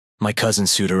My cousin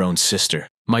sued her own sister.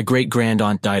 My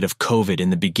great-grandaunt died of COVID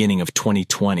in the beginning of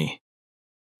 2020.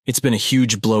 It's been a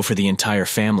huge blow for the entire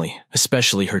family,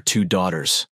 especially her two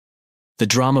daughters. The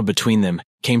drama between them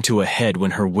came to a head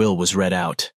when her will was read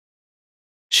out.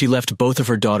 She left both of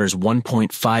her daughters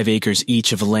 1.5 acres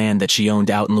each of land that she owned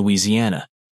out in Louisiana,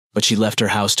 but she left her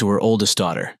house to her oldest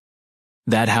daughter.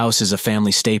 That house is a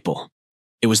family staple.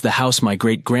 It was the house my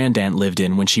great-grandaunt lived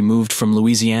in when she moved from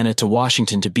Louisiana to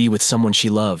Washington to be with someone she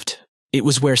loved. It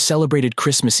was where celebrated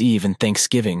Christmas Eve and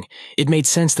Thanksgiving. It made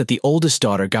sense that the oldest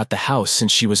daughter got the house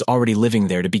since she was already living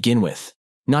there to begin with.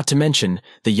 Not to mention,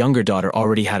 the younger daughter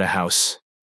already had a house,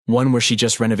 one where she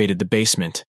just renovated the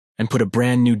basement and put a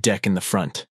brand new deck in the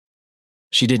front.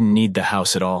 She didn't need the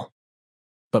house at all.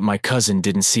 But my cousin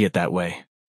didn't see it that way.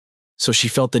 So she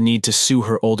felt the need to sue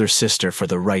her older sister for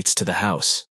the rights to the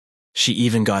house. She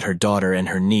even got her daughter and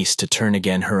her niece to turn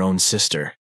again her own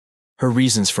sister. Her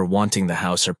reasons for wanting the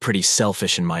house are pretty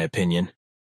selfish in my opinion.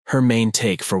 Her main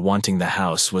take for wanting the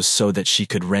house was so that she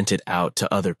could rent it out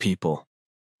to other people.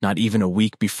 Not even a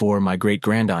week before my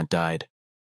great-grandaunt died.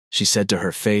 She said to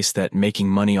her face that making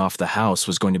money off the house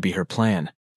was going to be her plan.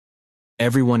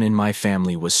 Everyone in my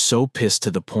family was so pissed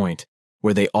to the point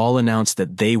where they all announced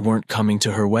that they weren't coming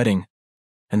to her wedding,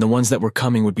 and the ones that were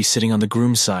coming would be sitting on the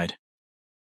groom's side.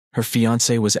 Her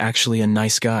fiancé was actually a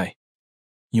nice guy.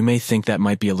 You may think that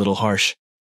might be a little harsh,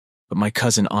 but my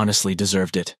cousin honestly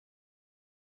deserved it.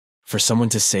 For someone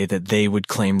to say that they would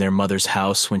claim their mother's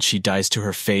house when she dies to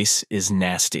her face is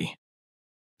nasty.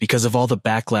 Because of all the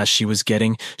backlash she was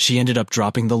getting, she ended up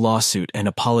dropping the lawsuit and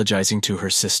apologizing to her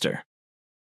sister.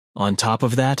 On top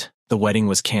of that, the wedding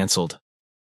was canceled.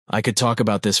 I could talk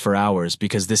about this for hours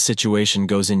because this situation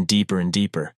goes in deeper and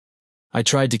deeper. I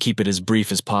tried to keep it as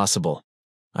brief as possible.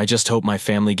 I just hope my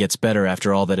family gets better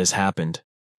after all that has happened.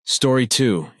 Story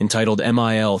 2, entitled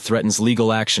MIL Threatens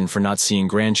Legal Action for Not Seeing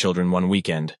Grandchildren One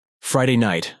Weekend. Friday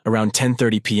night, around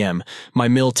 10:30 p.m., my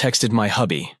mill texted my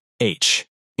hubby, H,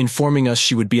 informing us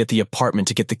she would be at the apartment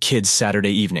to get the kids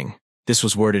Saturday evening. This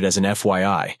was worded as an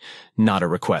FYI, not a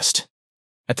request.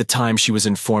 At the time, she was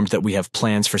informed that we have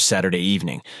plans for Saturday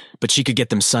evening, but she could get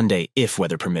them Sunday if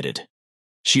weather permitted.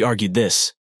 She argued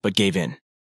this, but gave in.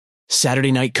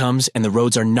 Saturday night comes and the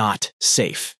roads are not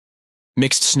safe.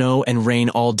 Mixed snow and rain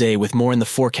all day with more in the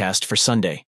forecast for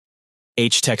Sunday.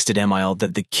 H texted MIL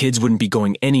that the kids wouldn't be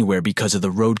going anywhere because of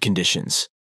the road conditions.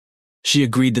 She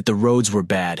agreed that the roads were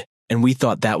bad, and we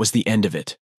thought that was the end of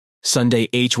it. Sunday,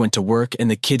 H went to work and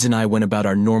the kids and I went about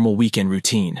our normal weekend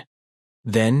routine.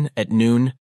 Then, at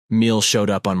noon, Meal showed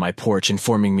up on my porch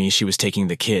informing me she was taking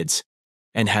the kids,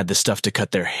 and had the stuff to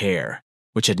cut their hair,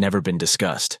 which had never been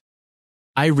discussed.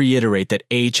 I reiterate that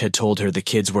H had told her the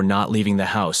kids were not leaving the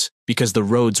house because the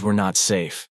roads were not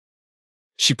safe.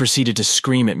 She proceeded to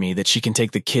scream at me that she can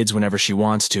take the kids whenever she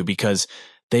wants to because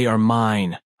they are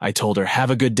mine. I told her,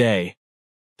 have a good day,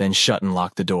 then shut and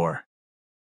locked the door.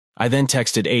 I then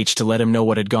texted H to let him know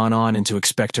what had gone on and to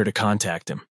expect her to contact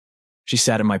him. She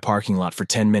sat in my parking lot for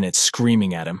 10 minutes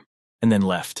screaming at him, and then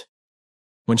left.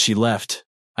 When she left,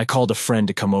 I called a friend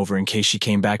to come over in case she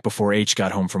came back before H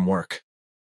got home from work.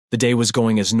 The day was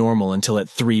going as normal until at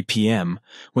 3 p.m.,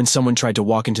 when someone tried to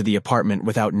walk into the apartment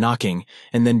without knocking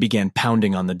and then began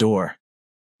pounding on the door.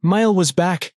 Mile was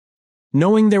back,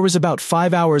 knowing there was about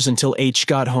 5 hours until H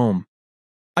got home.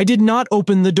 I did not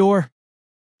open the door.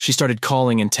 She started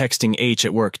calling and texting H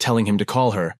at work telling him to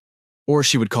call her, or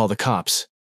she would call the cops.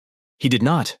 He did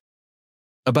not.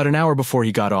 About an hour before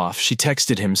he got off, she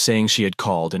texted him saying she had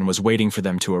called and was waiting for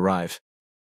them to arrive.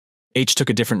 H took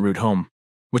a different route home,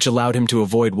 which allowed him to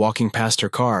avoid walking past her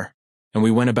car, and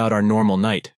we went about our normal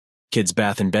night, kids'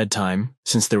 bath and bedtime,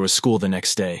 since there was school the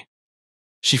next day.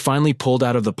 She finally pulled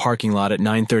out of the parking lot at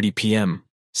 9:30 p.m.,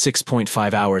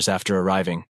 6.5 hours after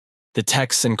arriving. The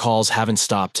texts and calls haven't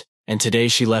stopped, and today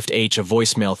she left H a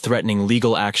voicemail threatening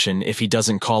legal action if he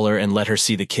doesn't call her and let her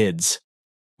see the kids.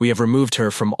 We have removed her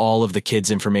from all of the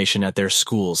kids' information at their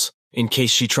schools, in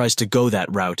case she tries to go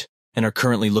that route, and are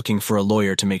currently looking for a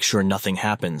lawyer to make sure nothing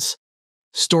happens.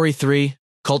 Story 3,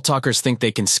 cult talkers think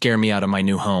they can scare me out of my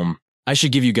new home. I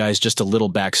should give you guys just a little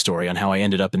backstory on how I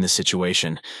ended up in this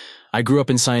situation. I grew up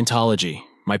in Scientology.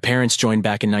 My parents joined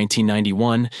back in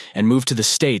 1991 and moved to the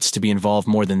States to be involved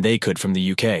more than they could from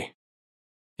the UK.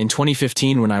 In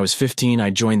 2015, when I was 15, I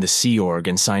joined the Sea Org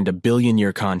and signed a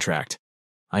billion-year contract.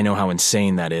 I know how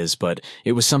insane that is, but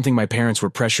it was something my parents were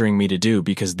pressuring me to do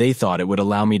because they thought it would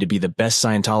allow me to be the best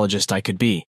Scientologist I could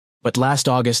be. But last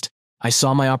August, I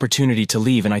saw my opportunity to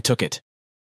leave and I took it.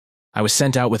 I was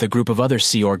sent out with a group of other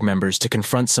Sea Org members to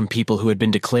confront some people who had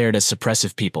been declared as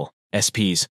suppressive people,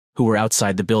 SPs, who were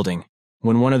outside the building.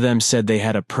 when one of them said they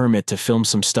had a permit to film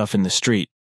some stuff in the street,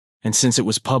 and since it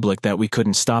was public that we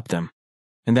couldn't stop them,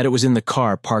 and that it was in the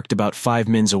car parked about 5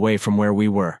 minutes away from where we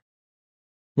were.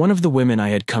 One of the women I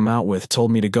had come out with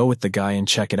told me to go with the guy and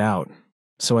check it out,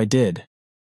 so I did.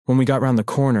 When we got round the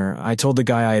corner, I told the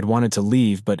guy I had wanted to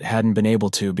leave but hadn't been able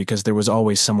to because there was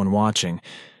always someone watching.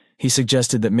 He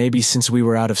suggested that maybe since we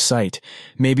were out of sight,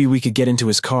 maybe we could get into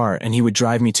his car and he would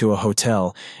drive me to a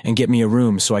hotel and get me a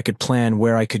room so I could plan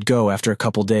where I could go after a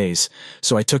couple days.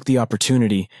 So I took the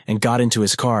opportunity and got into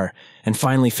his car and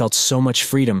finally felt so much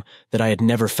freedom that I had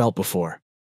never felt before.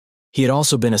 He had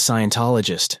also been a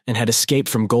Scientologist and had escaped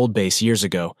from Gold Base years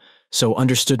ago, so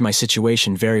understood my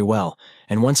situation very well,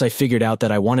 and once I figured out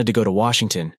that I wanted to go to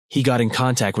Washington, he got in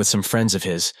contact with some friends of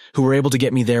his who were able to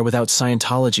get me there without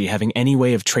Scientology having any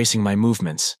way of tracing my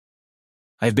movements.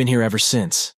 I've been here ever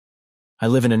since. I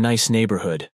live in a nice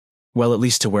neighborhood, well, at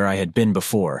least to where I had been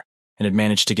before, and had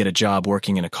managed to get a job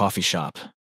working in a coffee shop.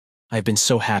 I've been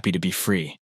so happy to be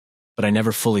free, but I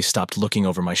never fully stopped looking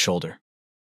over my shoulder.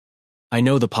 I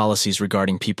know the policies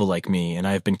regarding people like me, and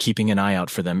I have been keeping an eye out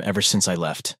for them ever since I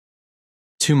left.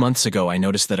 2 months ago, I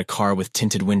noticed that a car with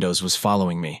tinted windows was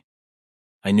following me.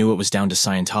 I knew it was down to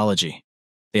Scientology.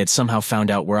 They had somehow found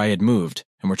out where I had moved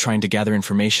and were trying to gather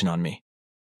information on me.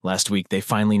 Last week, they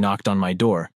finally knocked on my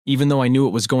door. Even though I knew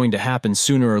it was going to happen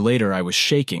sooner or later, I was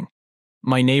shaking.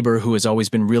 My neighbor, who has always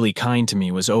been really kind to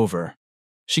me, was over.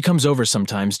 She comes over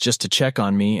sometimes just to check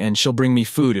on me, and she'll bring me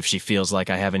food if she feels like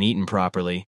I haven't eaten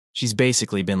properly. She's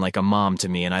basically been like a mom to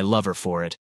me, and I love her for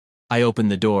it. I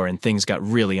opened the door and things got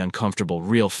really uncomfortable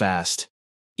real fast.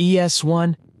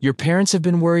 ES1, your parents have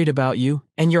been worried about you,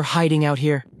 and you're hiding out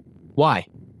here. Why?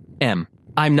 I'm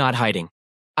not hiding.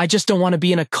 I just don't want to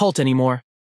be in a cult anymore.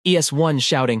 ES1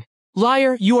 shouting,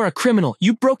 Liar, you are a criminal.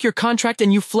 You broke your contract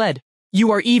and you fled.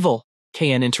 You are evil.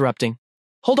 KN interrupting.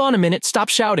 Hold on a minute, stop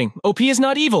shouting. OP is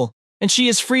not evil, and she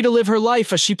is free to live her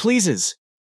life as she pleases.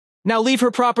 Now leave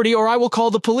her property or I will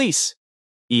call the police.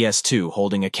 ES2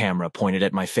 holding a camera pointed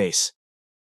at my face.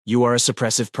 You are a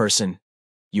suppressive person.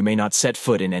 You may not set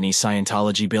foot in any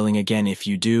Scientology building again. If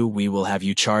you do, we will have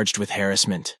you charged with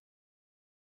harassment.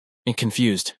 And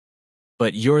confused.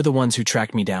 But you're the ones who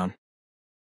tracked me down.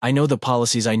 I know the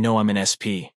policies. I know I'm an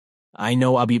SP. I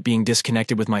know I'll be being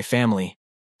disconnected with my family.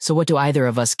 So what do either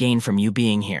of us gain from you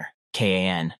being here?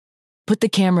 KAN. Put the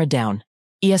camera down.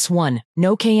 ES1,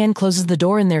 no. KN closes the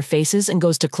door in their faces and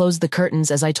goes to close the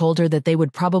curtains as I told her that they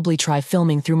would probably try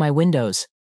filming through my windows.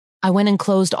 I went and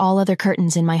closed all other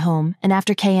curtains in my home, and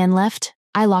after KN left,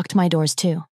 I locked my doors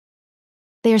too.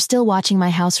 They are still watching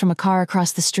my house from a car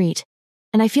across the street,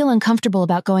 and I feel uncomfortable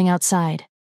about going outside.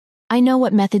 I know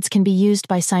what methods can be used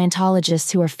by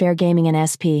Scientologists who are fair gaming an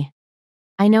SP.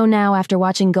 I know now after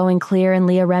watching Going Clear and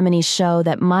Leah Remini's show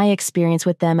that my experience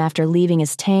with them after leaving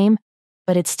is tame,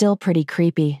 but it's still pretty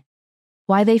creepy.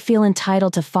 Why they feel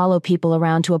entitled to follow people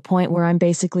around to a point where I'm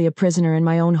basically a prisoner in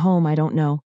my own home, I don't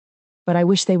know. But I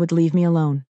wish they would leave me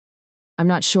alone. I'm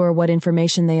not sure what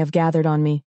information they have gathered on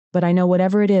me, but I know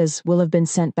whatever it is will have been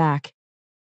sent back.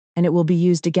 And it will be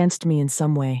used against me in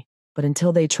some way. But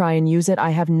until they try and use it,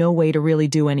 I have no way to really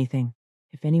do anything.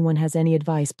 If anyone has any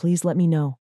advice, please let me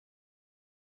know.